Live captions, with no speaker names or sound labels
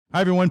Hi,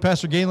 everyone.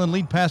 Pastor Galen,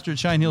 lead pastor at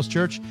Cheyenne Hills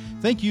Church.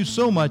 Thank you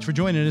so much for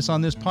joining us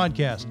on this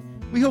podcast.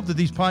 We hope that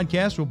these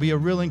podcasts will be a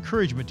real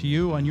encouragement to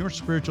you on your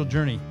spiritual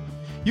journey.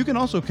 You can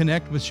also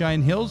connect with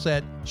Cheyenne Hills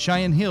at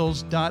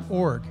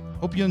CheyenneHills.org.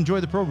 Hope you enjoy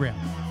the program.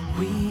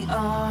 We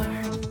are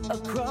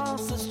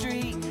across the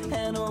street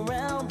and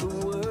around the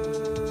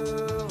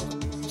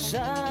world,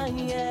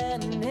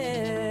 Cheyenne Hills.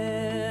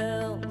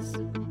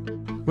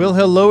 Well,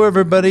 hello,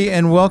 everybody,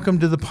 and welcome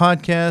to the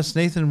podcast.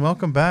 Nathan,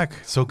 welcome back.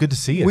 So good to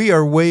see you. We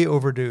are way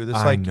overdue. It's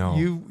I know.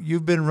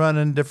 You've been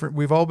running different.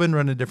 We've all been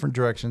running different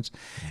directions,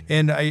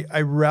 and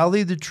I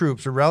rallied the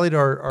troops, or rallied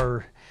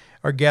our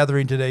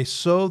gathering today,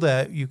 so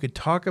that you could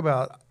talk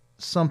about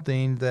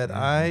something that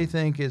I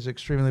think is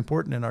extremely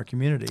important in our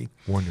community.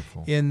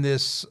 Wonderful. In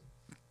this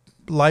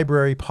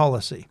library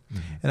policy.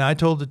 And I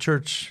told the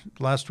church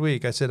last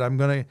week, I said, I'm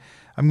going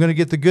to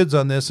get the goods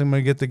on this. I'm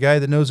going to get the guy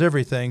that knows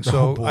everything.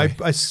 So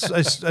I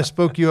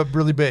spoke you up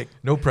really big.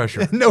 No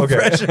pressure. No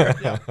pressure.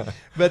 Yeah.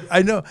 But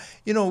I know,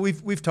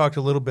 we've talked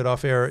a little bit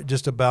off air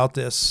just about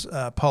this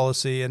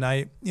policy. And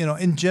I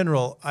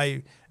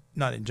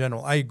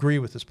agree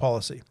with this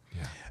policy.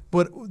 Yeah.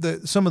 But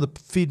some of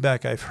the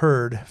feedback I've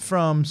heard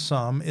from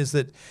some is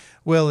that,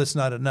 well, it's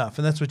not enough.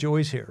 And that's what you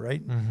always hear,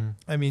 right? Mm-hmm.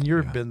 I mean,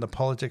 you've been in the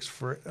politics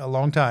for a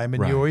long time,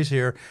 and you always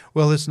hear,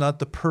 well, it's not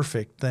the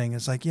perfect thing.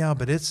 It's like, yeah,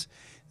 but this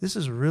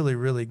is really,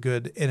 really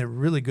good and a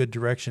really good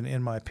direction,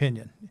 in my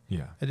opinion.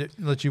 Yeah. And it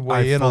lets you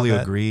weigh in on that. I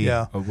fully agree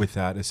with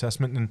that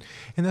assessment.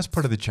 And that's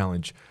part of the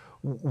challenge.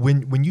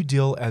 When you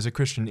deal as a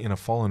Christian in a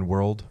fallen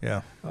world,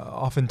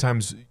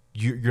 oftentimes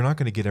you're not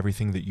going to get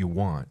everything that you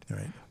want.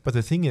 Right. But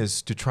the thing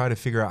is to try to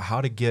figure out how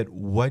to get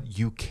what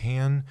you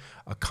can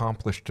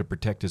accomplish to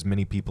protect as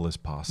many people as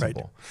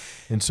possible.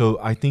 Right. And so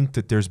I think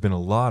that there's been a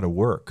lot of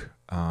work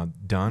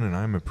done, and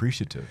I'm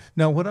appreciative.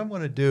 Now, what I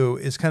want to do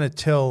is kind of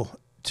tell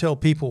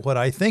people what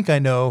I think I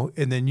know,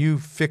 and then you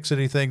fix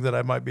anything that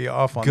I might be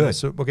off on. Good.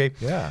 This. Okay.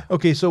 Yeah.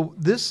 Okay. So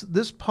this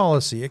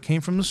policy, it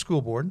came from the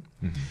school board,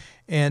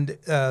 and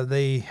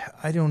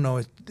I don't know,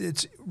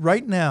 it's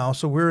right now.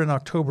 So we're in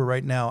October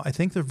right now. I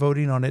think they're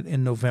voting on it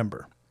in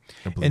November.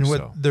 I believe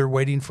so. They're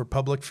waiting for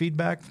public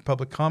feedback,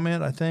 public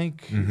comment, I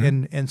think,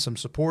 and some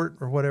support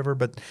or whatever.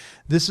 But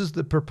this is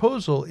the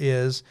proposal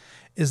is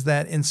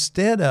that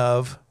instead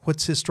of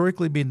what's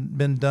historically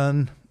been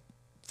done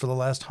for the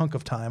last hunk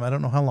of time, I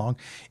don't know how long,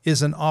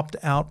 is an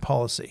opt-out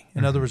policy.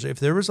 In other words, if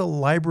there was a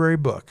library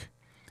book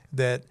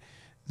that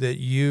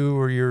you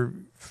or your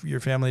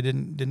family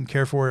didn't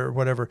care for or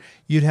whatever,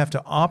 you'd have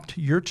to opt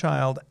your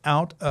child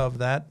out of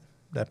that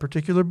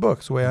particular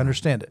book, is the way I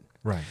understand it.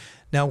 Right.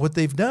 Now, what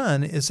they've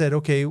done is said,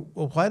 okay,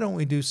 well, why don't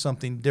we do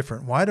something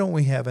different? Why don't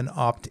we have an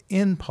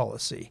opt-in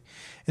policy?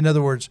 In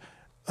other words,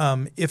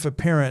 if a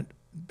parent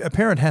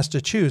has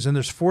to choose, and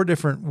there's 4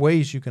 different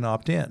ways you can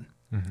opt in.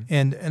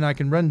 And I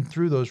can run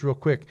through those real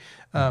quick.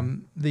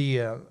 You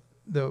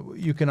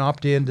can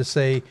opt in to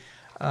say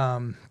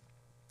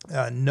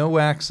no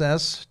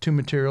access to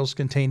materials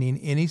containing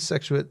any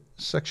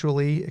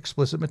sexually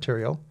explicit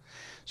material,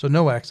 so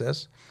no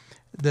access.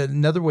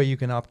 Another way you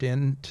can opt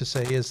in to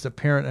say is the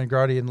parent and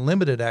guardian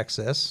limited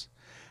access.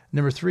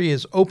 Number 3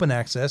 is open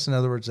access. In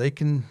other words,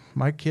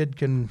 my kid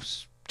can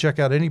check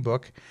out any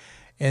book.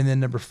 And then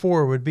number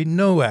 4 would be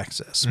no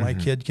access. My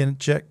kid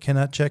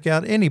cannot check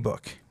out any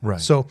book. Right.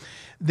 So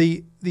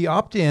the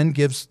opt-in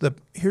here's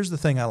the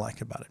thing I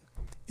like about it.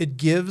 It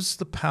gives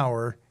the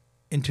power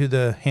into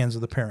the hands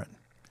of the parent.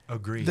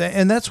 Agreed.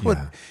 And that's what,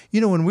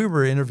 when we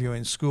were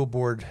interviewing school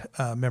board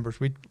members,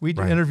 we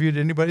interviewed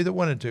anybody that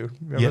wanted to.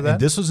 Remember that? And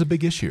this was a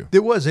big issue.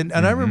 It was. And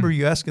I remember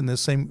you asking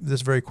this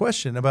very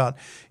question about,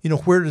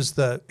 where does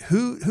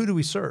who do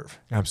we serve?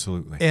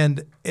 Absolutely.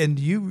 And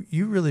you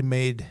really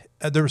made,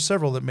 there were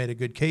several that made a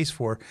good case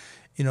for,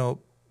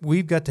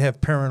 we've got to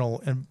have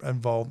parental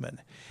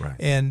involvement. Right.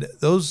 And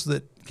those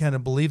that kind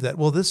of believe that,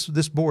 well,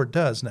 this board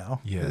does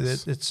now.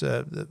 Yes. It's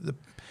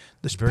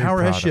this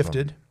power has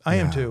shifted. I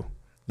am too.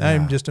 I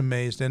am just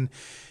amazed. And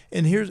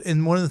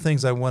one of the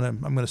things I'm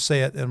going to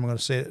say it, and I'm going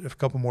to say it a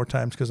couple more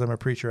times because I'm a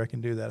preacher. I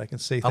can do that. I can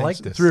say things like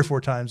this. 3 or 4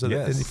 times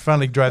and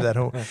finally drive that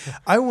home.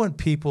 I want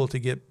people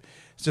to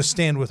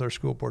stand with our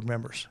school board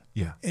members.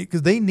 Yeah.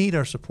 Because they need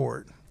our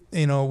support.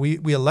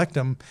 We elect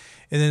them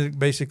and then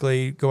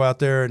basically go out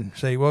there and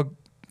say, well,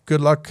 good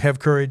luck, have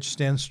courage,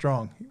 stand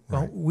strong.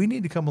 Well, we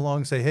need to come along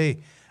and say, hey,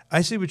 I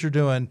see what you're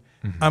doing.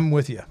 I'm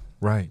with you.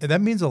 Right. And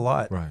that means a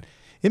lot. Right.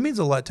 It means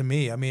a lot to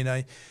me. I mean,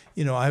 I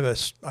have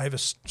a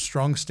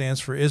strong stance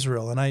for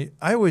Israel, and I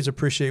always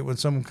appreciate when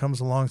someone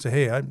comes along and say,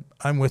 "Hey,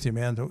 I'm with you,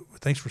 man.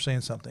 Thanks for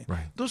saying something."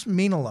 Right. Those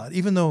mean a lot,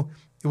 even though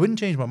it wouldn't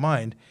change my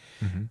mind,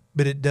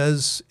 but it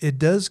does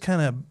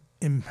kind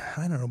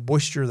of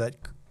boister that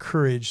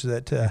courage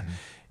that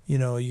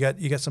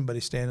you got somebody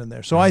standing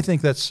there. So I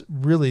think that's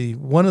really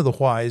one of the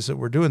whys that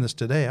we're doing this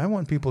today. I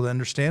want people to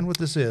understand what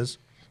this is,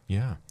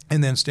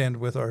 and then stand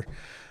with our.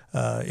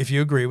 If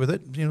you agree with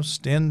it,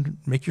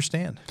 make your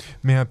stand.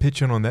 May I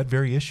pitch in on that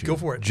very issue? Go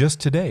for it.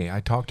 Just today, I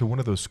talked to one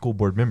of those school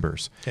board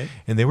members,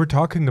 and they were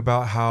talking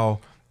about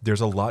how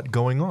there's a lot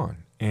going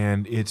on,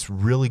 and it's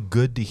really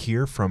good to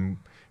hear from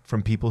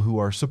from people who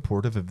are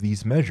supportive of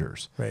these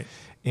measures. Right.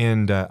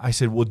 And I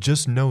said, well,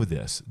 just know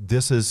this.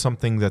 This is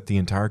something that the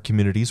entire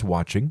community is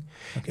watching.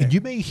 Okay. And you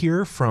may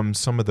hear from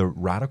some of the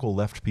radical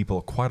left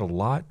people quite a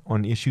lot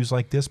on issues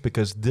like this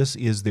because this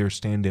is their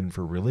stand-in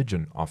for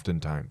religion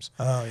oftentimes.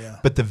 Oh, yeah.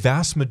 But the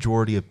vast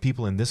majority of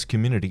people in this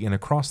community and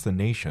across the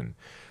nation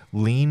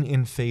lean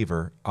in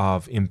favor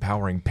of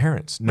empowering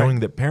parents,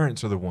 knowing that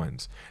parents are the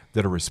ones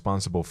that are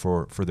responsible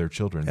for their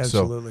children.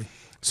 Absolutely.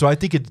 So I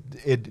think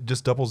it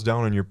just doubles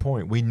down on your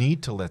point. We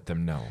need to let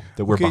them know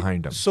that we're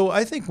behind them. So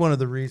I think one of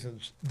the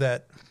reasons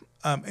that,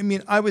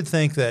 I would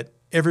think that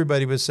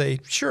everybody would say,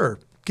 sure,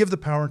 give the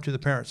power to the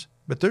parents.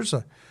 But there's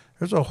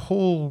a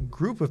whole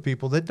group of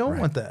people that don't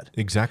want that.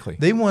 Exactly.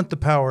 They want the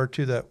power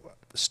to the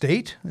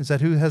state. Is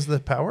that who has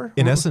the power?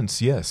 In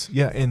essence, yes.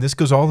 Yeah, and this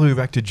goes all the way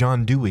back to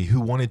John Dewey, who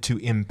wanted to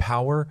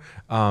empower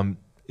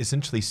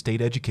essentially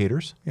state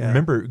educators. Yeah.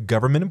 Remember,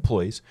 government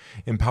employees,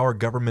 empower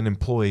government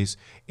employees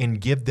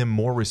and give them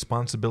more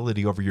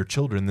responsibility over your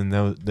children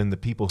than the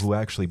people who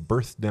actually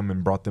birthed them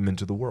and brought them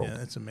into the world. Yeah,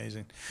 that's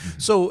amazing. Mm-hmm.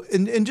 So,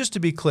 and just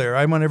to be clear,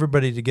 I want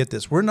everybody to get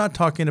this. We're not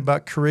talking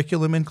about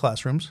curriculum in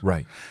classrooms.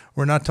 Right.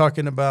 We're not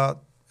talking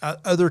about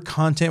other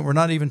content. We're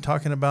not even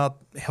talking about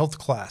health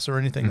class or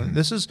anything.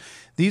 Mm-hmm.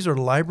 These are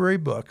library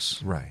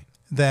books. Right.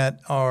 That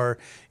are,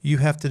 you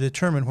have to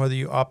determine whether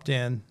you opt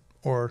in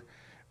or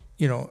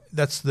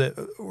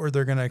or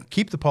they're going to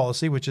keep the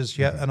policy, which is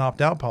an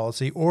opt-out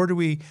policy, or do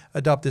we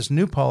adopt this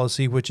new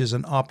policy, which is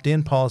an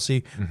opt-in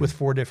policy with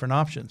 4 different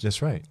options?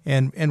 That's right.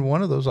 And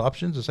one of those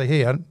options is say,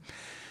 hey,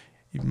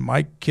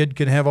 my kid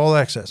can have all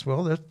access.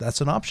 Well, that's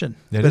an option.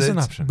 That is an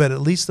option. But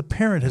at least the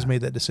parent has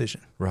made that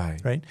decision.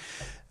 Right. Right.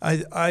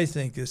 I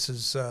think this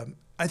is.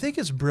 I think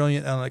it's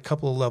brilliant on a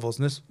couple of levels,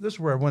 and this is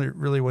where I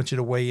really want you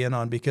to weigh in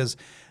on, because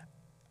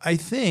I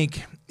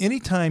think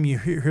anytime you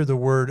hear the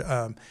word.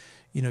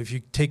 If you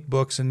take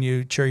books and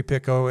you cherry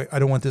pick, I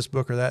don't want this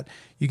book or that,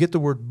 you get the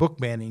word book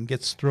banning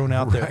gets thrown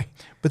out there.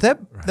 But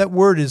that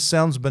word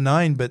sounds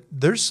benign, but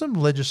there's some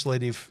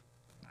legislative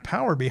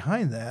power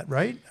behind that,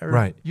 right?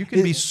 Right. You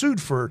can be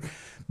sued for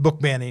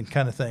book banning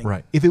kind of thing.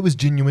 Right. If it was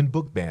genuine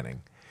book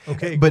banning.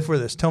 Okay, but for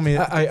this, tell me.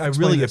 I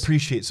really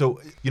appreciate. So,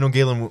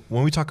 Galen,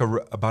 when we talk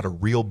about a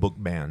real book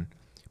ban,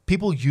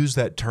 people use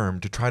that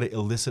term to try to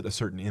elicit a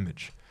certain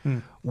image.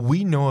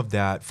 We know of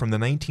that from the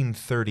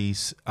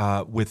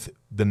 1930s with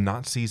the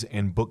Nazis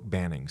and book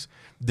bannings.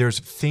 There's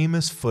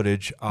famous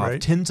footage of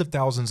tens of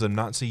thousands of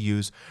Nazi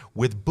youths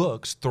with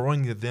books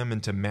throwing them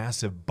into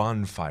massive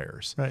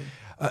bonfires. Right.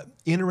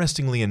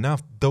 Interestingly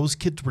enough, those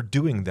kids were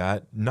doing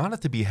that not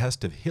at the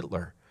behest of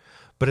Hitler,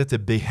 but at the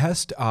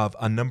behest of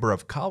a number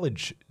of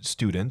college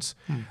students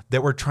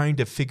that were trying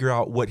to figure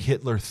out what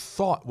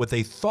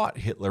they thought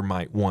Hitler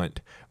might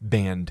want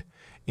banned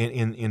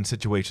in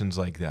situations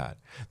like that.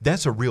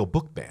 That's a real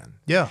book ban.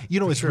 Yeah.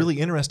 It's really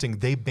interesting.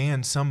 They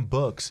banned some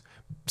books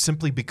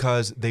simply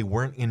because they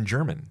weren't in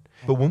German.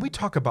 But when we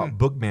talk about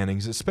book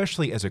bannings,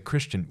 especially as a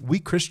Christian, we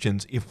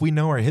Christians, if we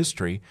know our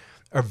history,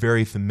 are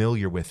very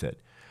familiar with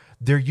it.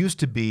 There used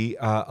to be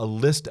a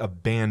list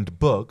of banned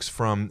books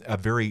from a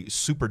very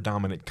super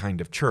dominant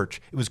kind of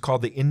church. It was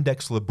called the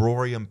Index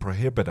Librorum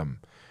Prohibitum.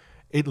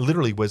 It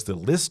literally was the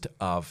list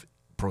of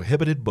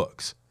prohibited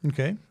books.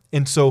 Okay.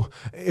 And so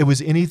it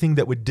was anything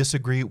that would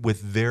disagree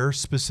with their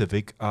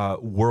specific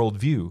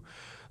worldview.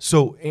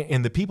 So,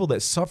 and the people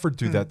that suffered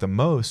through that the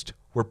most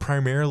were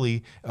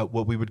primarily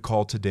what we would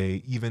call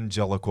today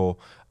evangelical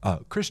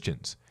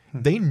Christians.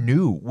 They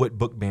knew what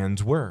book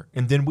bans were.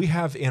 And then we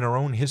have in our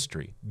own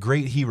history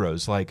great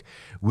heroes like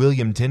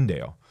William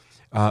Tyndale,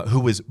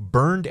 who was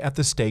burned at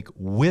the stake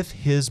with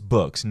his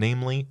books,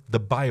 namely the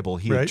Bible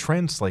he had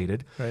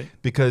translated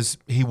because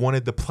he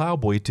wanted the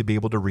plowboy to be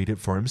able to read it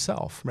for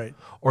himself. Right.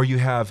 Or you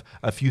have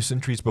a few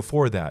centuries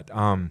before that,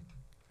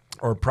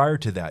 or prior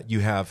to that,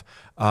 you have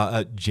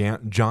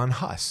John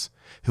Huss,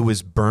 who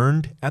was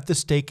burned at the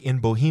stake in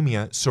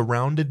Bohemia,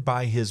 surrounded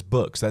by his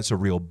books. That's a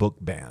real book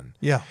ban.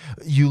 Yeah.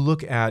 You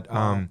look at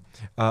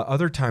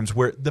other times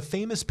where the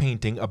famous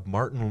painting of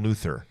Martin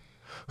Luther,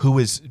 who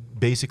is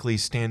basically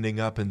standing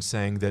up and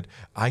saying that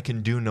I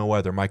can do no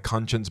other, my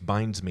conscience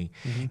binds me.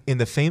 In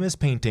the famous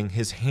painting,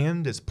 his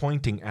hand is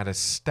pointing at a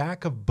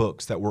stack of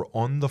books that were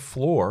on the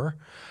floor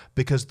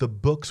because the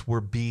books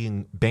were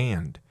being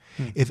banned.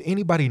 If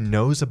anybody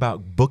knows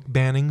about book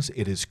bannings,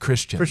 it is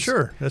Christians. For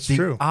sure, that's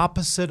true. The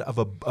opposite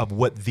of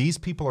what these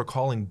people are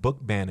calling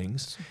book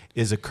bannings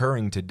is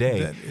occurring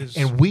today.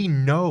 And we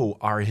know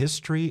our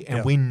history,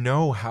 and we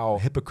know how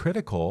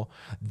hypocritical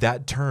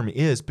that term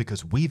is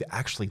because we've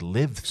actually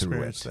lived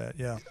through it.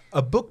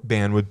 A book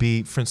ban would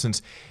be, for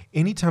instance,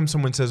 anytime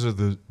someone says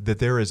that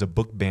there is a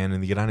book ban in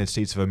the United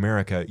States of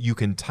America, you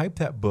can type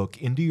that book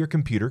into your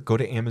computer, go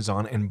to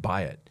Amazon, and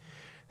buy it.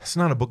 That's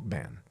not a book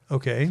ban.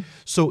 Okay.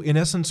 So in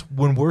essence,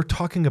 when we're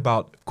talking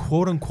about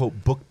quote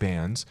unquote book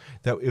bans,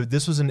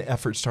 this was an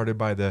effort started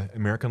by the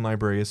American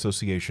Library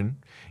Association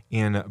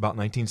in about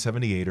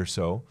 1978 or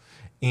so.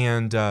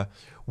 And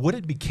what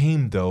it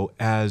became, though,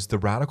 as the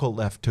radical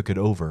left took it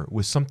over,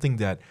 was something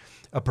that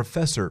a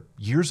professor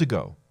years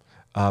ago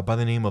by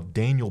the name of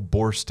Daniel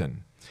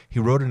Boorstin. He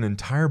wrote an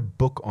entire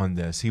book on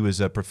this. He was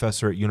a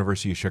professor at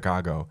University of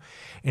Chicago,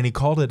 and he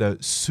called it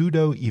a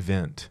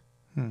pseudo-event.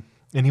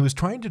 And he was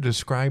trying to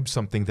describe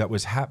something that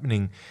was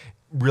happening,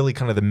 really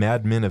kind of the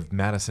Mad Men of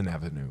Madison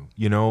Avenue.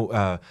 You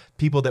know,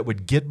 people that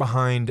would get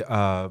behind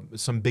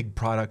some big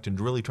product and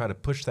really try to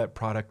push that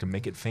product and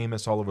make it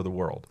famous all over the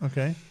world.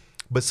 Okay.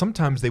 But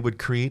sometimes they would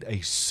create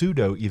a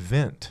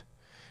pseudo-event.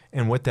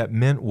 And what that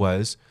meant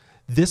was,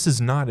 this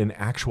is not an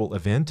actual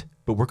event,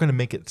 but we're going to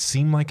make it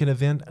seem like an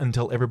event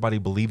until everybody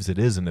believes it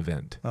is an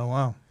event. Oh,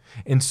 wow.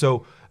 And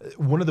so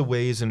one of the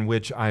ways in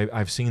which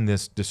I've seen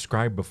this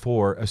described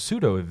before, a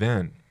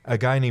pseudo-event, a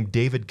guy named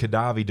David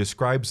Kadavi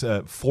describes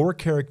 4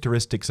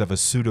 characteristics of a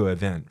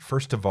pseudo-event.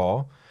 First of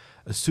all,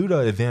 a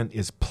pseudo-event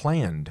is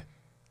planned.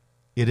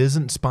 It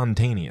isn't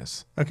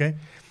spontaneous. Okay.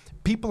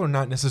 People are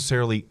not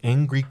necessarily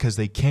angry because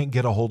they can't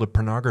get a hold of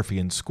pornography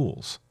in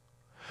schools.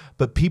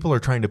 But people are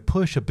trying to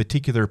push a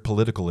particular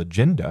political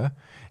agenda,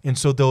 and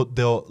so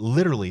they'll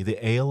literally,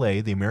 the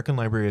ALA, the American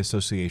Library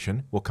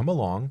Association, will come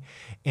along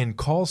and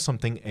call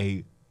something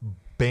a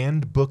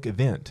banned book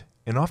event,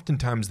 and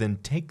oftentimes then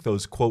take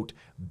those, quote,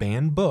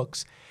 banned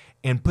books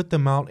and put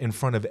them out in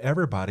front of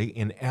everybody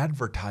and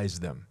advertise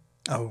them.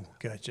 Oh,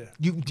 gotcha.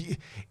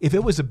 If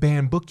it was a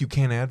banned book, you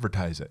can't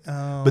advertise it.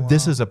 Oh, but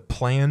this is a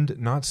planned,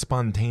 not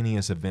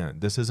spontaneous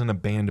event. This isn't a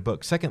banned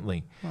book.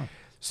 Secondly,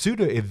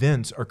 pseudo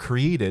events are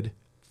created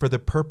for the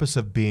purpose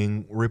of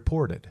being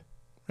reported.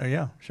 Oh,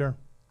 yeah, sure.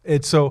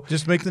 It's so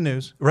just make the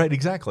news. Right,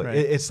 exactly. Right.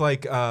 It's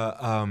like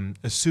a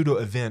pseudo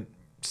event,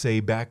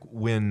 say back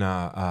when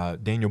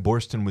Daniel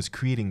Boorstin was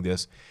creating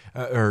this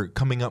or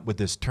coming up with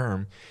this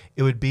term.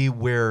 It would be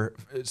where,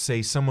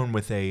 say, someone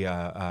with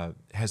a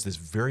has this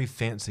very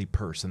fancy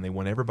purse, and they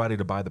want everybody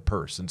to buy the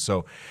purse, and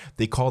so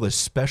they call this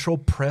special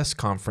press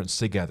conference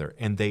together,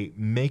 and they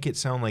make it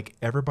sound like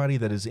everybody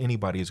that is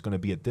anybody is going to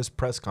be at this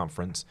press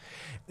conference,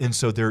 and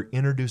so they're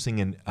introducing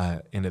an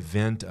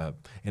event,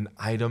 an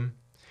item.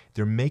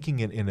 They're making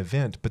it an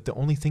event, but the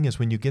only thing is,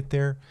 when you get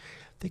there,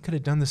 they could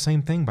have done the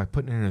same thing by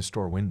putting it in a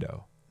store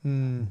window.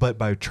 But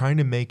by trying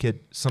to make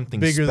it something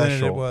bigger special,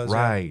 than it was,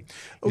 right?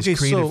 Okay, it's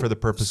created for the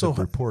purpose of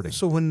reporting.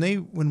 So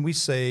when we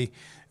say,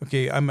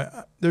 okay,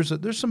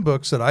 there's some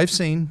books that I've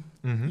seen,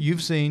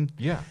 you've seen,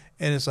 yeah,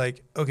 and it's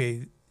like,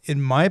 okay,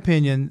 in my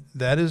opinion,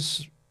 that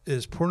is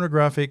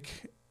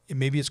pornographic.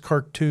 Maybe it's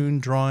cartoon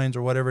drawings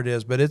or whatever it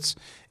is, but it's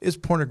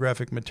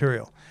pornographic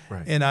material.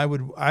 Right. And I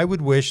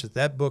would wish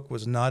that book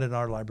was not in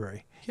our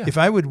library. Yeah. If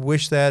I would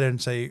wish that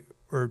and say,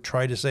 or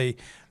try to say,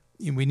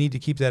 we need to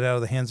keep that out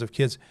of the hands of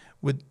kids,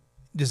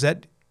 is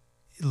that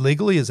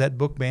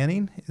book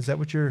banning? Is that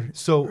what you're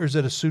or is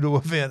it a pseudo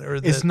event? Or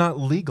it's not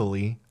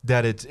legally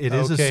that it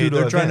is a pseudo event.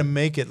 They're trying to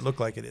make it look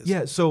like it is.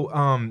 Yeah. So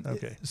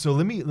okay. So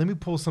let me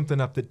pull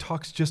something up that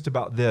talks just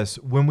about this.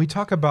 When we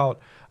talk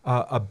about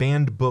a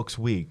banned books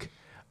week,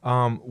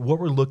 what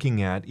we're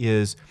looking at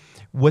is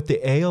what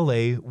the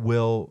ALA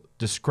will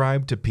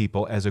describe to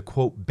people as a,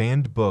 quote,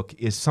 banned book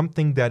is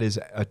something that is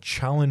a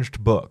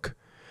challenged book.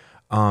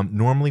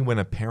 Normally when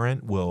a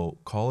parent will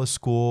call a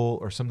school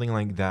or something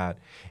like that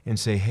and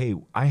say, hey,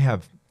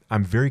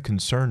 I'm very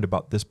concerned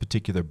about this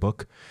particular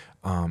book.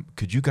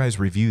 Could you guys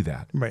review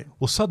that? Right.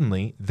 Well,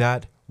 suddenly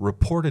that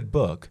reported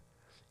book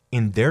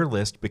in their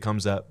list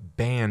becomes a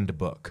banned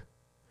book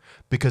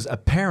because a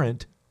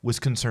parent was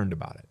concerned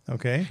about it.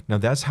 Okay. Now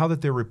that's how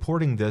that they're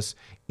reporting this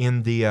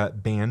in the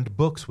banned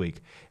books week.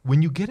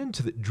 When you get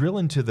into drill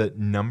into the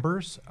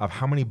numbers of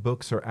how many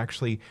books are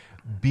actually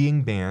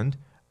being banned,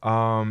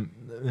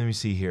 let me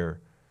see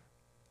here.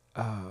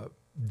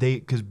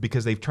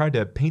 Because they've tried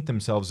to paint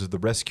themselves as the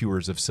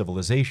rescuers of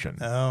civilization.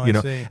 Oh, I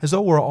see. As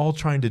though we're all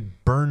trying to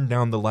burn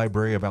down the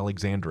Library of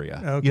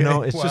Alexandria. Okay.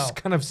 It's just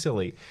kind of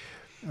silly.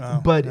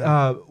 Oh, but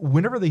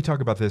whenever they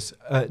talk about this,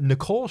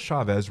 Nicole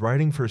Chavez,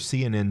 writing for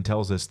CNN,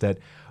 tells us that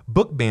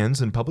book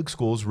bans in public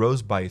schools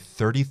rose by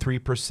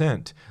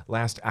 33%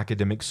 last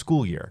academic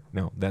school year.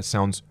 Now, that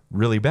sounds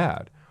really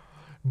bad.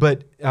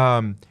 But,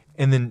 and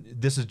then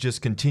this is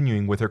just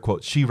continuing with her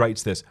quote. She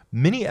writes this,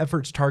 many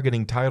efforts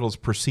targeting titles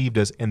perceived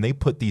as, and they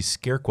put these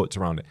scare quotes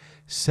around it,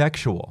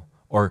 sexual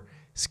or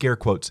scare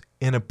quotes,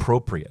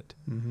 inappropriate.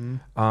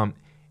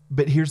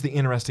 But here's the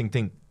interesting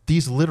thing.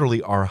 These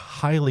literally are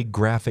highly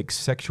graphic,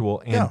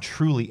 sexual, and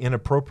truly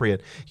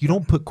inappropriate. You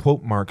don't put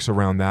quote marks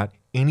around that.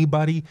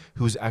 Anybody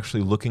who's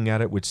actually looking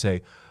at it would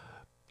say,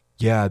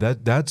 yeah,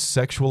 that's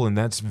sexual and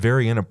that's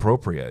very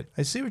inappropriate.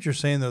 I see what you're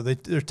saying, though.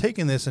 They're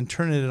taking this and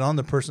turning it on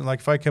the person. Like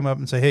if I come up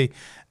and say, hey,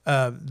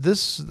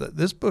 this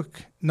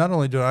book, not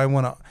only do I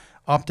want to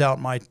opt out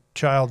my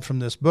child from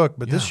this book,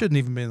 but this shouldn't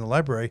even be in the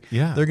library.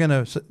 Yeah.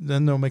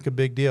 Then they'll make a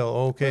big deal.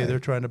 Okay, they're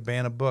trying to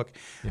ban a book.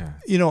 Yeah.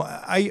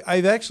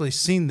 I've actually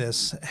seen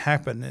this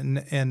happen,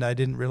 and I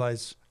didn't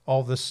realize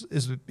all this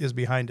is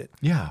behind it.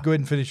 Yeah. Go ahead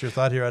and finish your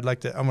thought here. I'm going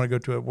to go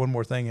to one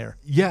more thing here.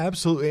 Yeah,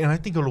 absolutely. And I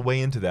think it'll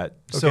weigh into that.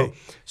 Okay.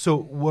 So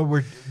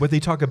what they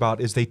talk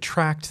about is they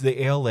tracked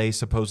the ALA,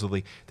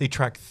 supposedly, they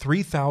tracked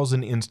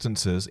 3,000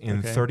 instances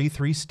in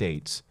 33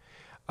 states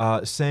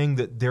saying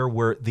that there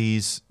were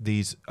these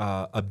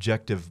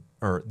objective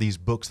or these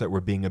books that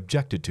were being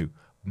objected to,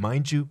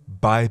 mind you,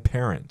 by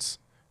parents.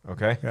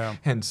 Okay,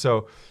 and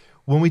so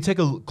when we take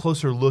a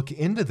closer look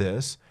into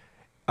this,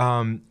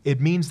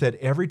 it means that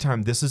every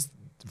time, this is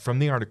from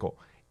the article,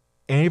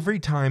 every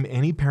time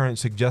any parent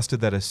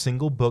suggested that a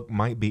single book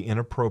might be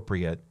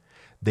inappropriate,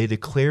 they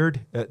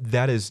declared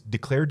that is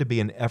declared to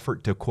be an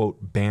effort to,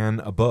 quote, ban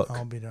a book.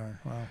 I'll be darned.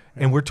 Wow.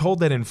 Yeah. And we're told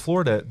that in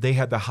Florida, they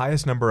had the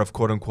highest number of,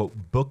 quote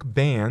unquote, book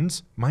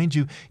bans. Mind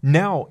you,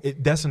 now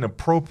that's an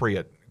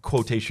appropriate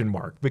quotation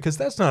mark, because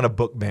that's not a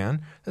book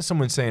ban. That's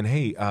someone saying,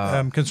 hey,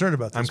 I'm concerned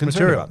about this. I'm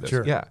concerned about this.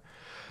 Sure. Yeah.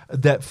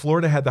 That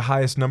Florida had the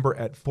highest number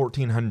at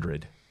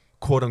 1,400,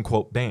 quote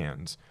unquote,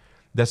 bans.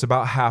 That's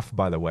about half,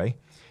 by the way.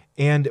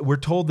 And we're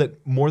told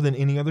that more than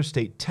any other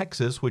state,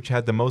 Texas, which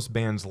had the most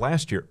bans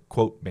last year,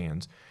 quote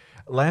bans,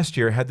 last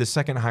year had the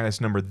second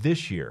highest number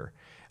this year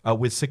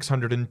with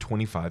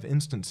 625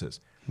 instances.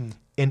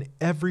 In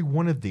every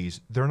one of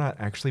these, they're not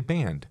actually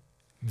banned.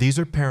 These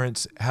are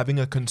parents having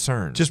a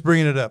concern. Just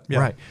bringing it up. Yeah.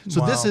 Right.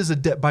 So this is,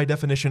 by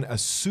definition, a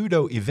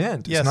pseudo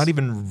event. It's not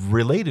even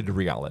related to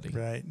reality.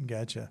 Right.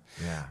 Gotcha.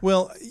 Yeah.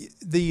 Well,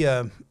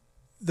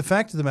 the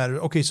fact of the matter,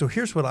 okay, so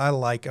here's what I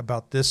like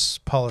about this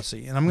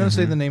policy. And I'm going to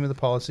say the name of the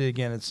policy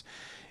again.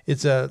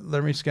 It's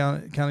Laramie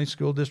County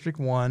School District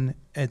 1.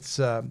 It's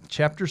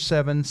Chapter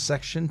 7,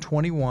 Section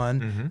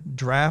 21,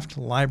 Draft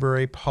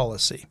Library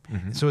Policy.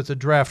 So it's a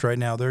draft right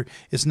now.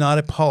 It's not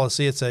a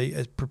policy. It's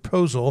a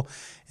proposal.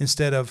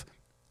 Instead of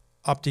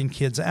opting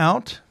kids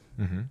out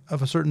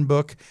of a certain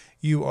book,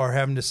 you are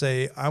having to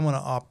say, I want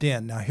to opt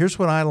in. Now, here's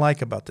what I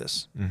like about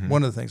this.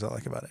 One of the things I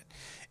like about it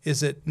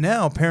is that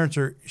now parents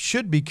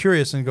should be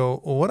curious and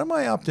go, well, what am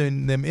I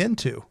opting them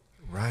into?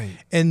 Right.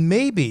 And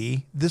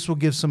maybe this will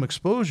give some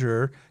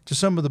exposure to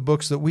some of the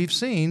books that we've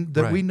seen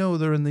that we know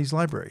they're in these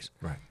libraries.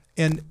 Right.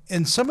 And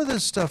some of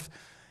this stuff,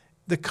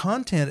 the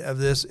content of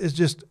this is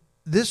just,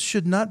 this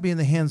should not be in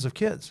the hands of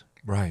kids.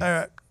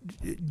 Right.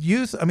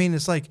 Youth, I mean,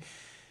 it's like,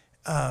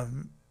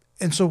 and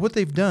so what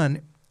they've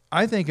done,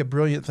 I think a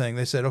brilliant thing,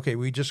 they said, okay,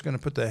 we're just going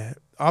to put the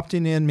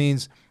opting in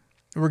means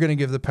we're going to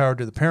give the power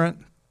to the parent,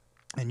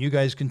 and you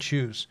guys can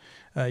choose.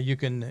 You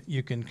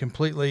can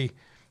completely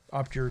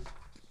opt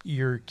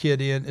your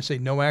kid in and say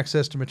no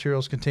access to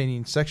materials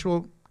containing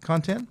sexual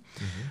content,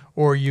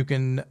 or you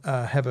can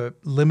have a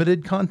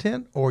limited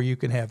content, or you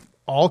can have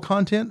all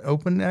content,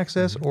 open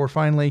access, or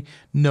finally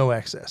no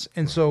access.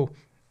 And so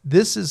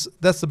that's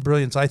the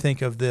brilliance, I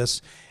think, of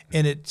this,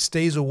 and it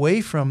stays away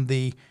from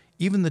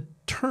even the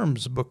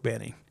terms of book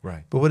banning.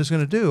 Right. But what it's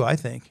going to do, I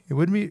think, it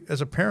wouldn't be,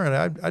 as a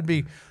parent, I'd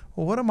be,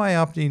 well, what am I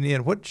opting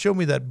in? Show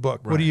me that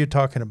book. Right. What are you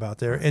talking about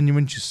there? Right. And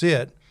when you see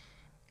it,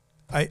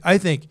 I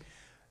think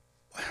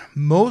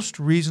most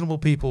reasonable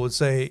people would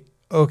say,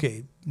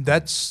 okay,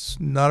 that's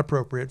not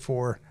appropriate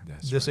for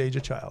this age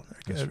of child,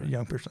 a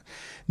young person.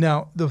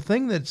 Now, the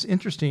thing that's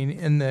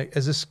interesting,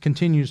 as this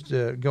continues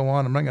to go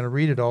on, I'm not going to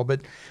read it all,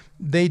 but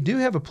they do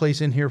have a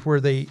place in here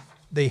where they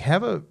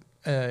have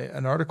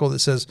an article that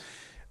says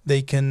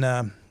they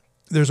can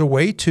there's a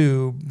way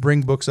to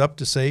bring books up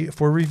to say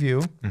for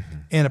review.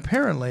 And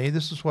apparently,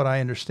 this is what I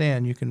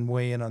understand, you can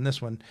weigh in on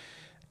this one.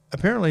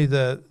 Apparently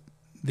the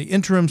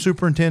interim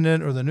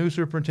superintendent or the new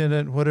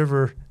superintendent,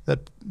 whatever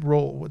that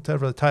role,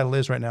 whatever the title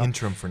is right now.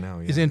 Interim for now,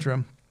 yeah. Is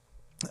interim,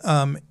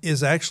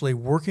 is actually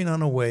working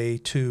on a way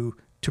to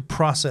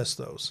process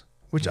those,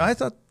 which I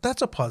thought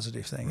that's a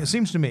positive thing. Right. It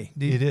seems to me.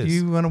 It is. Do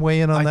you want to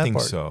weigh in on that part? I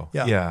think so.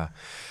 Yeah.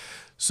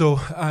 So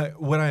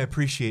what I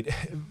appreciate,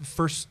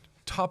 first,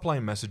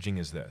 top-line messaging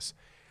is this,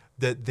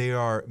 that they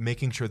are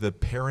making sure the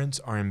parents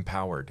are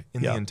empowered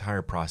in the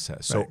entire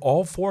process. So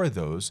all four of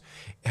those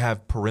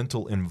have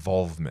parental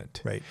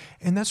involvement. Right.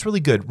 And that's really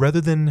good. Rather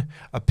than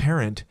a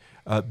parent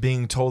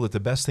being told that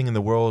the best thing in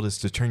the world is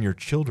to turn your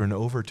children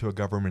over to a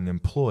government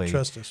employee.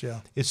 Trust us,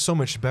 yeah. It's so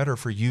much better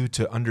for you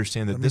to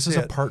understand that this is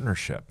a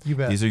partnership. You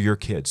bet. These are your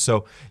kids.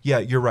 So, yeah,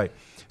 you're right.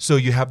 So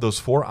you have those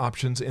four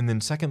options, and then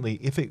secondly,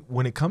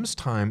 when it comes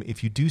time,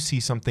 if you do see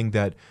something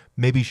that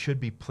maybe should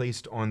be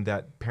placed on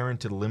that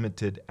parented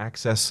limited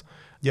access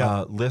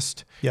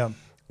list,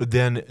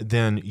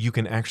 then you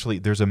can actually,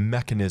 there's a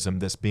mechanism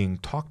that's being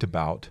talked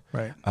about,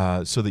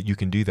 so that you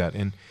can do that.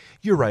 And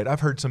you're right. I've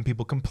heard some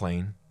people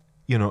complain,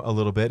 a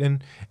little bit,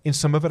 and in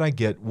some of it I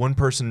get. One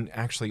person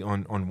actually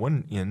on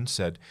one end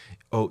said,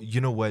 "Oh, you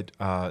know what?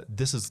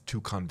 This is too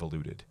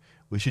convoluted.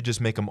 We should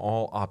just make them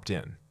all opt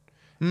in."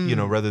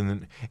 Rather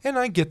than, and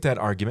I get that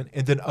argument.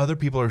 And then other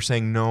people are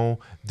saying, no,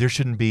 there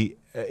shouldn't be,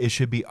 it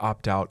should be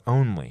opt-out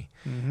only.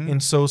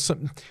 And so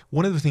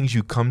one of the things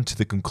you come to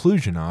the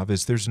conclusion of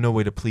is there's no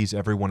way to please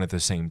everyone at the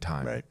same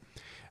time. Right.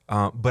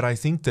 But I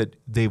think that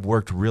they've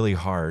worked really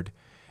hard.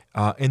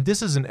 And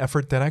this is an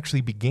effort that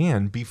actually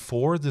began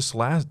before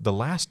the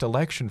last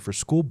election for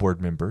school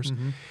board members,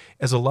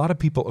 as a lot of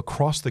people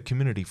across the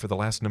community for the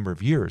last number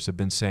of years have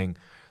been saying,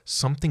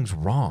 something's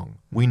wrong.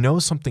 We know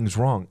something's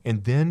wrong.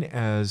 And then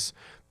as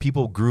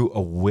people grew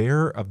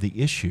aware of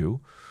the issue,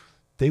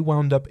 they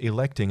wound up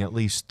electing at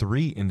least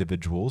 3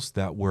 individuals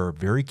that were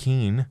very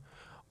keen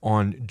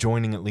on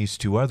joining at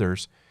least 2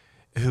 others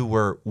who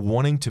were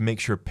wanting to make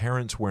sure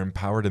parents were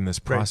empowered in this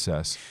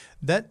process.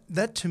 Right.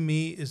 That to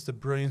me is the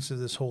brilliance of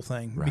this whole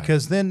thing, right.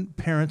 because then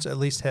parents at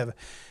least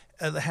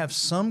have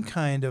some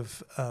kind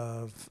of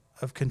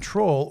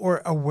control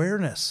or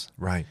awareness,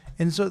 right?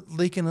 And so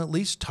they can at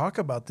least talk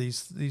about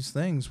these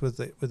things with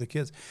the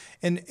kids.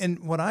 And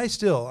what I'm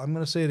going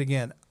to say it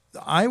again.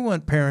 I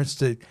want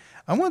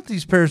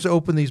these parents to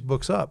open these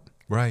books up.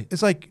 Right.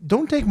 It's like,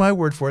 don't take my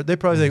word for it. They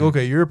probably think,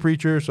 okay, you're a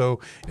preacher, so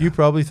you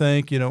probably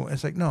think,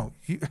 it's like, no,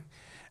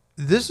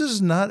 this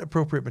is not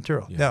appropriate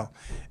material. Yeah. Now,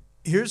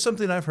 here's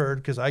something I've heard,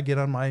 because I get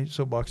on my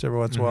soapbox every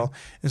once in a while.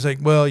 It's like,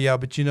 well, yeah,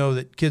 but you know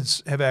that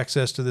kids have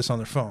access to this on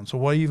their phone, so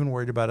why are you even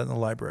worried about it in the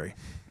library?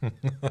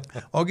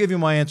 I'll give you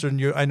my answer,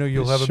 and I know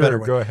you'll have a better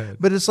one. Go ahead.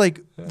 But it's like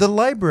the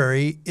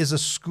library is a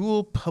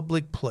school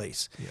public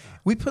place. Yeah.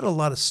 We put a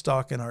lot of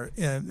stock in our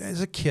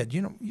as a kid.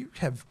 You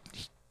have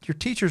your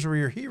teachers were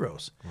your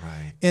heroes,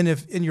 right? And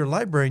if in your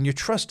library, and you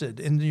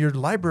trusted in your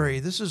library,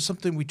 this is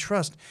something we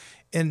trust,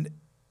 and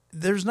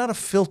there's not a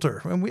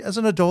filter. And as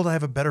an adult, I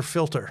have a better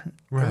filter.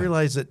 Right. I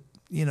realize that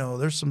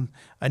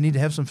I need to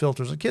have some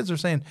filters. The kids are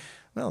saying,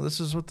 well, this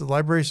is what the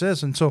library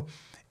says, and so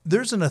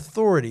there's an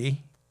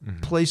authority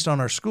placed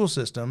on our school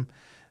system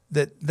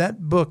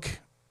that book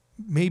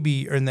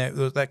maybe, or in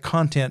that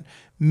content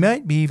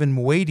might be even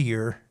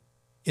weightier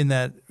in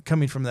that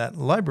coming from that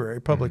library,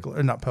 public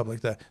or not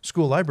public, the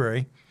school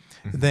library,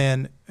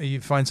 than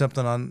you find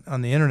something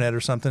on the internet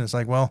or something. It's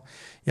like, well,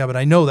 yeah, but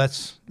I know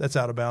that's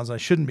out of bounds. I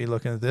shouldn't be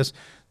looking at this.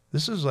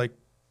 This is like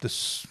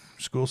this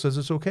school says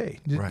it's okay.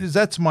 Right.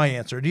 That's my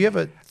answer. Do you have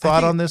a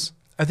thought on this?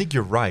 I think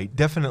you're right.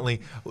 Definitely.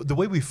 The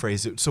way we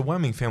phrase it, so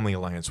Wyoming Family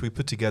Alliance, we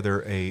put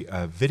together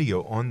a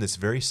video on this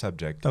very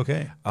subject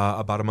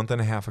about a month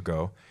and a half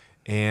ago,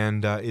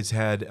 and it's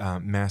had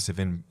massive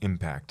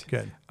impact.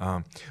 Good.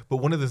 But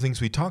one of the things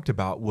we talked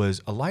about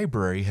was a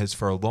library has,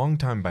 for a long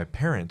time, by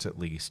parents at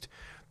least,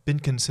 been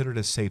considered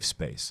a safe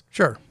space.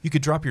 Sure. You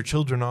could drop your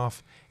children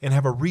off and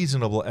have a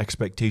reasonable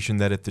expectation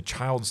that if the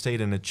child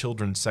stayed in a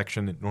children's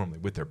section, normally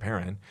with their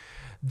parent,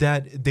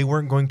 that they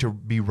weren't going to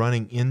be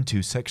running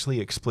into sexually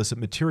explicit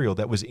material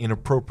that was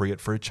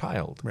inappropriate for a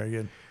child. Very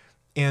good.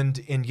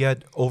 And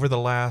yet over the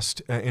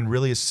last, and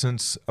really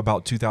since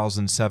about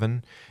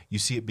 2007, you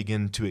see it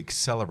begin to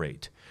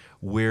accelerate,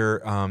 where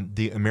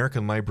the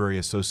American Library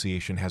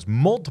Association has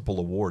multiple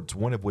awards,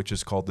 one of which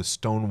is called the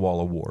Stonewall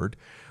Award,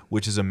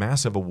 which is a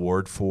massive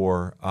award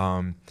for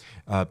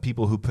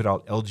people who put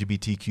out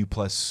LGBTQ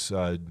plus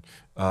all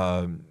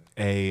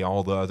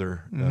the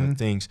other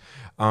things,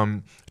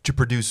 to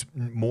produce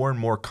more and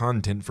more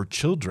content for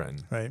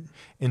children. Right.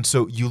 And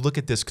so you look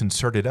at this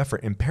concerted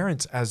effort, and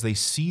parents, as they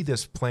see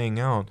this playing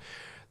out,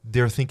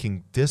 they're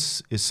thinking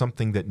this is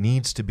something that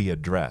needs to be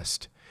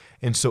addressed.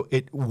 And so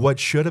what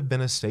should have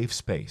been a safe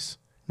space,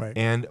 right?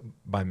 And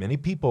by many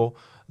people,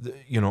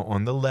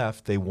 on the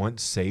left, they want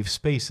safe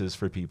spaces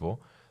for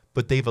people,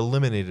 but they've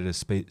eliminated a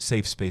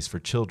safe space for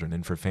children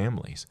and for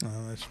families.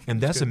 Oh,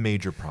 that's a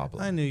major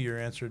problem. I knew your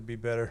answer would be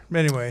better.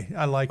 Anyway,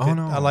 I liked it.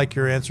 No, I like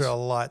your answer a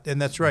lot.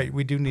 And that's right.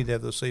 We do need to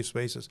have those safe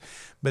spaces.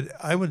 But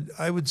I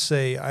would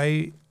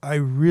say I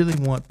really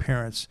want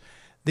parents,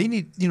 they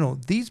need,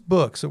 these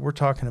books that we're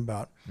talking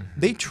about,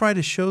 they try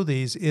to show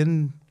these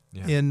in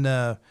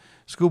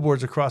school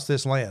boards across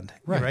this land,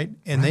 right?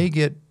 And they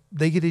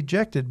get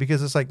ejected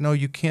because it's like, no,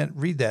 you can't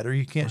read that, or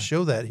you can't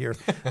show that here.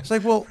 It's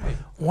like, well,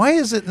 why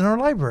is it in our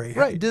library?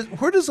 Right.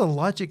 Where does the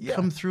logic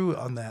come through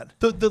on that?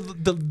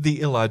 The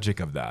illogic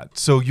of that.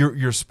 So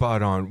you're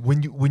spot on.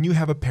 When you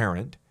have a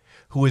parent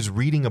who is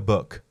reading a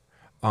book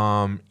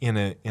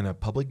in a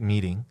public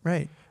meeting,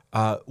 right?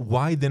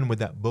 Why then would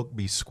that book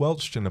be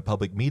squelched in a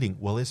public meeting?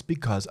 Well, it's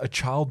because a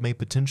child may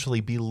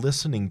potentially be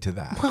listening to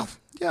that. Well,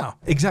 yeah.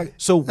 Exactly.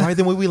 So why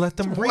then would we let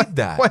them read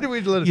that? Why do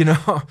we let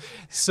them?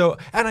 So,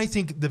 and I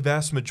think the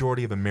vast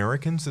majority of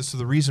Americans, this is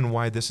the reason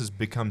why this has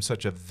become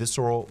such a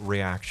visceral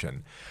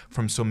reaction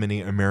from so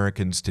many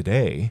Americans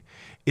today.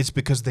 It's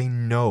because they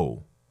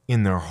know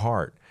in their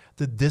heart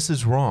that this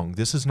is wrong.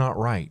 This is not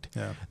right.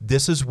 Yeah.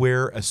 This is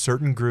where a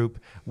certain group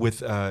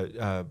with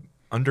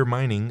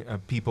undermining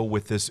people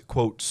with this,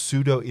 quote,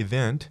 pseudo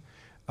event,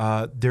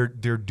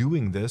 they're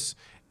doing this,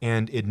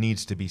 and it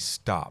needs to be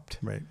stopped.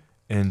 Right.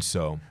 And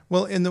so,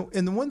 well, and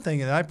the one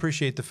thing, and I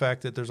appreciate the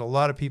fact that there's a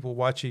lot of people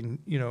watching,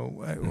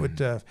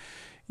 what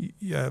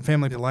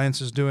Family Alliance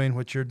is doing,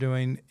 what you're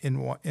doing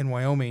in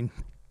Wyoming,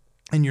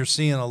 and you're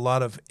seeing a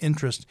lot of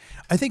interest.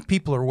 I think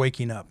people are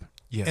waking up.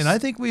 Yes. And I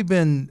think we've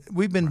been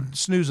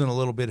snoozing a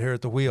little bit here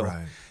at the wheel.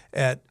 Right.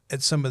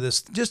 At some of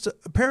this, just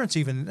parents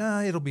even,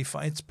 it'll be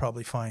fine. It's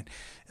probably fine.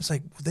 It's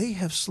like they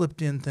have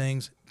slipped in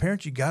things.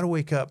 Parents, you got to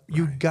wake up.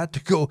 You got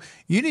to go.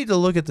 You need to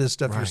look at this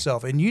stuff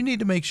yourself, and you need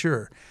to make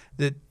sure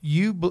that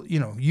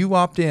you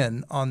opt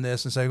in on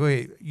this and say,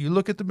 wait, you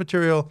look at the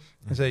material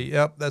and say,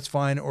 yep, that's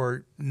fine,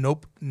 or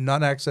nope,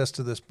 not access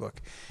to this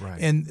book.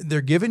 Right. And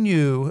they're giving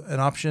you an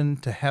option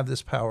to have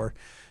this power,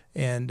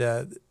 and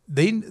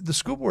the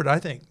school board, I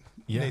think,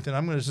 Nathan,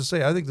 I'm going to just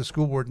say, I think the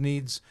school board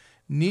needs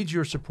needs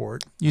your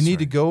support. You need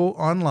to go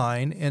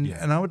online, and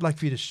I would like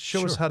for you to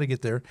show us how to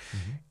get there,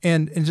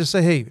 and just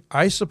say, hey,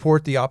 I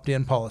support the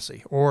opt-in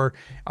policy, or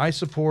I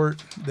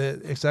support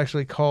it's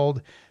actually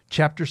called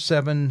Chapter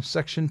 7,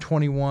 Section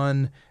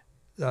 21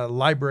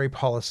 library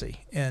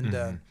policy,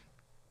 and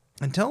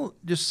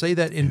just say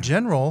that in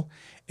general,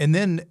 and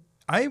then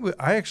I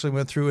actually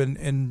went through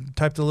and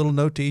typed a little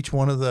note to each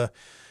one of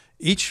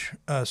each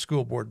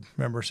school board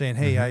member saying,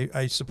 hey,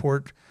 I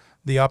support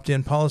the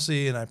opt-in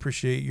policy, and I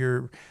appreciate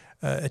your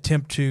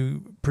attempt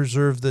to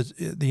preserve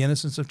the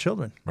innocence of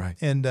children. Right.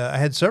 And I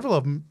had several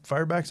of them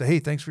fire back, say, hey,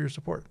 thanks for your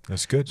support.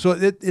 That's good. So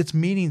it's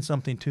meaning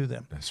something to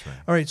them. That's right.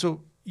 All right,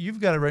 so you've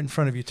got it right in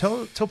front of you.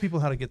 Tell people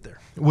how to get there.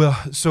 Well,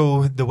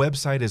 so the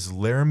website is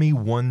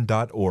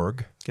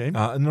laramie1.org. Okay.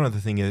 Another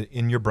thing,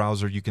 in your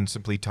browser, you can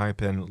simply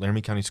type in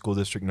Laramie County School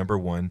District number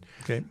 1,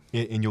 okay,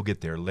 and you'll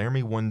get there,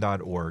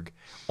 laramie1.org.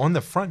 On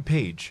the front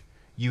page,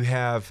 you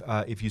have,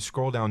 if you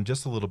scroll down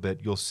just a little bit,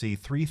 you'll see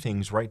 3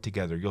 things right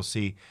together. You'll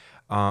see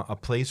a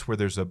place where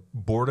there's a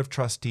board of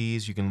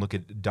trustees. You can look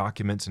at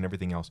documents and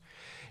everything else.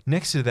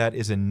 Next to that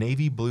is a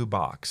navy blue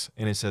box,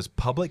 and it says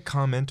Public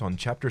Comment on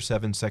Chapter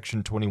 7,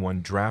 Section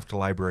 21 Draft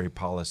Library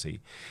Policy.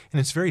 And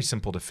it's very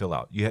simple to fill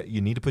out. You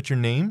need to put your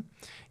name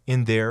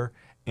in there,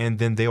 and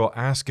then they will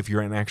ask if you're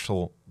an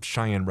actual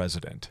Cheyenne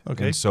resident.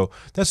 Okay. And so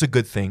that's a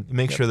good thing.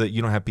 Make sure that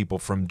you don't have people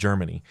from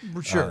Germany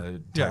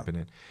typing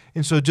in.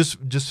 And so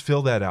just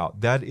fill that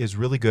out. That is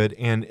really good,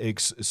 and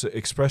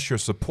express your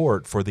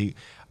support for the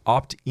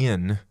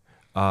opt-in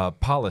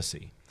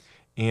policy.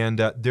 And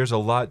there's a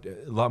lot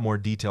more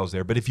details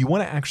there. But if you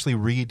want to actually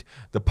read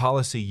the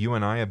policy you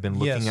and I have been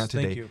looking at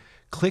today,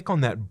 click on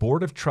that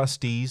Board of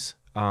Trustees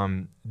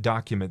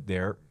document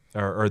there,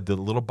 or the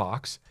little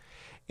box.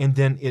 And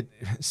then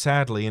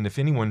sadly, and if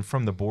anyone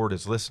from the board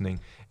is listening,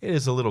 it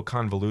is a little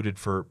convoluted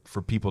for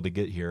people to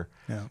get here.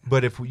 Yeah.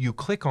 But if you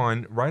click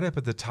on, right up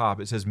at the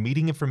top, it says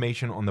Meeting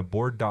Information on the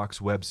Board Docs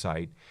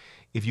website.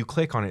 If you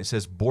click on it, it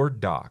says Board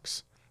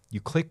Docs.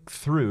 You click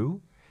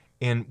through,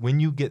 and when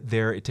you get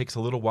there, it takes a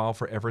little while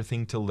for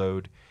everything to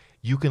load.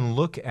 You can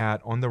look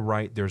at, on the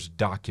right, there's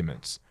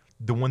documents.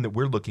 The one that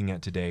we're looking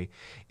at today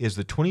is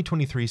the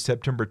 2023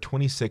 September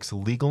 26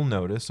 legal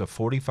notice, a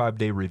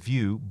 45-day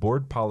review,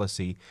 board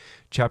policy,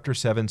 Chapter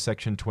 7,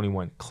 Section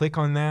 21. Click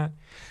on that,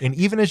 and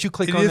even as you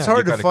click on that, it's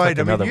hard to find.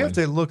 I mean, you have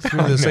to look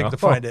through this thing to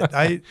find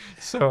it.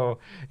 So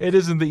it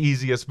isn't the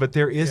easiest, but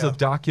there is a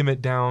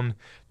document down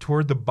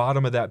toward the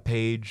bottom of that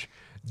page.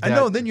 I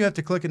know. Then you have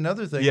to click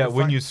another thing. Yeah,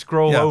 when you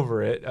scroll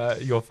over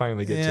it, you'll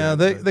finally get to it. Yeah,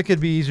 that could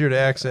be easier to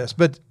access,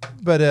 but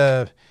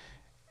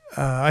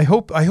I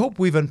hope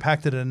we've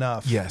unpacked it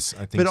enough. Yes,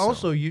 I think. But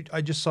also,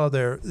 I just saw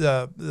there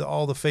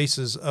all the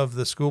faces of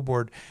the school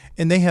board,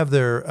 and they have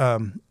their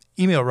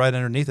email right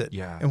underneath it.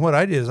 Yeah. And what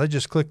I did is I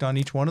just clicked on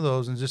each one of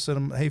those and just sent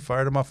them, hey,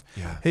 fired them off.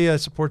 Yeah. Hey, I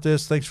support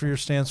this. Thanks for your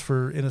stance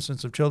for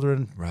innocence of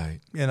children. Right.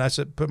 And I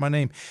said, put my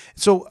name.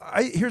 So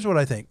here's what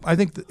I think. I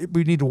think that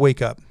we need to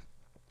wake up,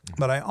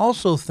 but I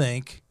also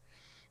think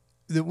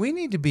that we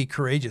need to be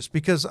courageous,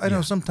 because I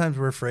know sometimes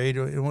we're afraid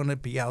we want to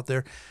be out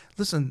there.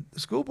 Listen, the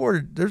school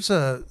board, there's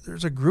a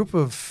group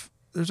of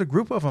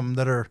them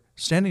that are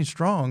standing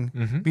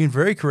strong, being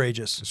very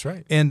courageous. That's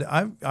right. And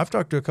I've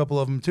talked to a couple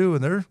of them too,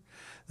 and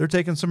they're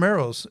taking some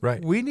arrows.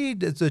 Right.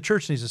 The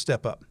church needs to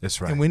step up. That's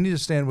right. And we need to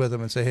stand with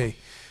them and say, hey,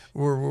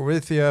 we're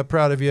with you,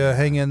 proud of you,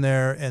 hang in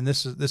there, and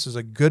this is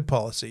a good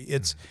policy.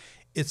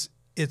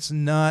 It's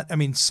not. I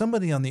mean,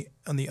 somebody on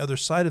the other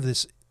side of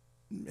this,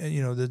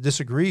 that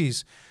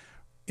disagrees.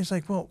 It's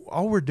like, well,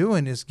 all we're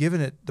doing is giving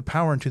it the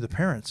power into the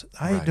parents.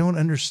 I don't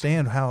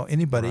understand how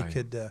anybody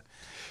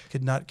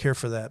could not care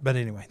for that. But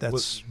anyway,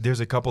 there's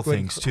a couple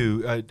things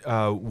too.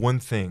 One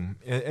thing,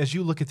 as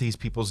you look at these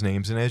people's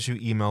names and as you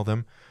email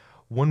them,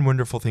 one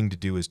wonderful thing to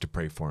do is to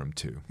pray for them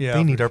too. Yeah,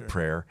 they need our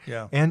prayer.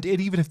 Yeah. And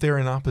even if they're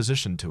in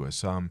opposition to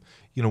us,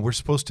 we're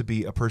supposed to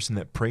be a person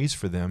that prays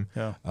for them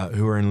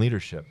who are in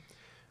leadership.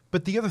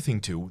 But the other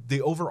thing too,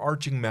 the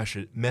overarching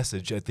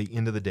message at the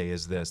end of the day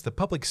is this: the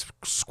public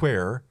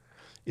square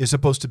is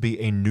supposed to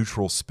be a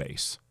neutral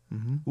space.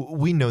 Mm-hmm.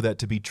 We know that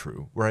to be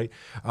true, right?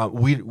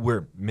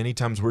 We're many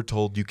times we're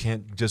told you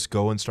can't just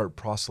go and start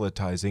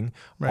proselytizing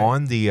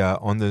on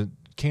the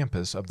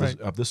campus of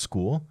the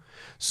school.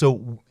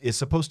 So it's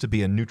supposed to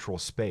be a neutral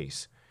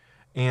space.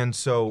 And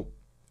so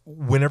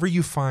whenever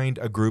you find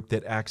a group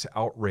that acts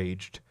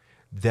outraged,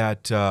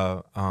 that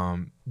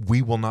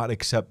we will not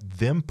accept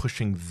them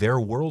pushing their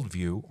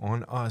worldview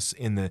on us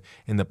in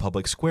the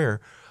public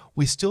square,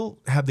 we still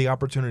have the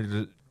opportunity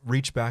to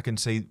reach back and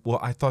say, well,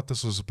 I thought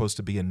this was supposed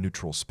to be a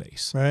neutral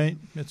space. Right.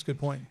 That's a good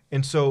point.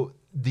 And so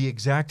the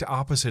exact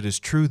opposite is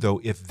true,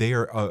 though, if they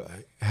are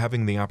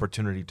having the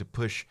opportunity to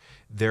push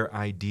their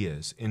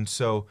ideas. And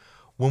so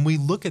when we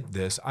look at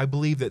this, I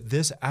believe that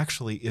this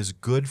actually is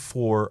good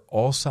for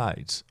all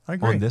sides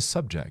on this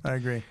subject. I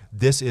agree.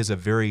 This is a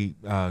very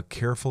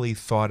carefully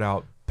thought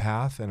out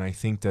path, and I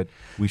think that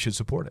we should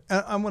support it.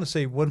 I want to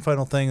say one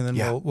final thing, and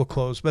then we'll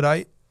close.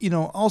 But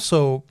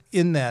also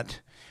in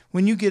that,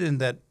 when you get in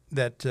that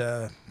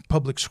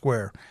public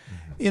square.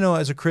 You know,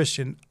 as a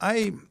Christian,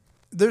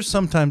 there's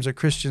sometimes that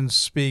Christians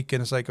speak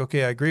and it's like,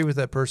 okay, I agree with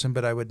that person,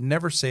 but I would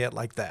never say it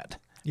like that,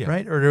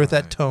 right? Or with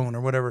that tone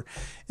or whatever.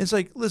 It's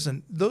like,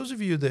 listen, those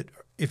of you that,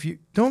 if you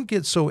don't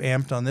get so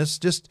amped on this,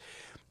 just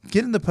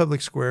get in the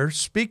public square,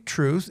 speak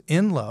truth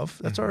in love.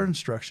 That's our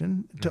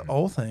instruction to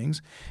all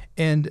things.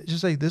 And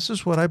just say, this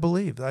is what I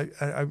believe.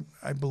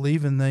 I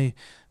believe in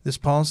this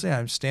policy.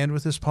 I stand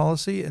with this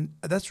policy. And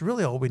that's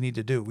really all we need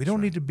to do. We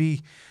don't need to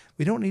be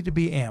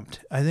amped.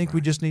 I think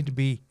we just need to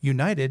be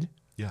united.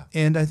 Yeah.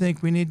 And I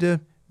think we need to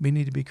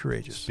be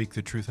courageous. Speak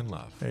the truth in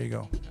love. There you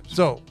go. Absolutely.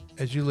 So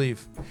as you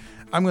leave,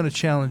 I'm going to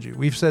challenge you.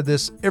 We've said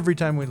this every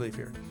time we leave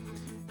here.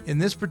 In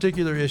this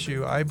particular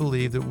issue, I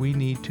believe that we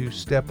need to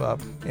step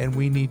up and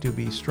we need to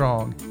be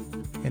strong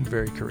and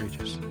very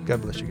courageous.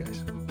 God bless you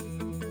guys.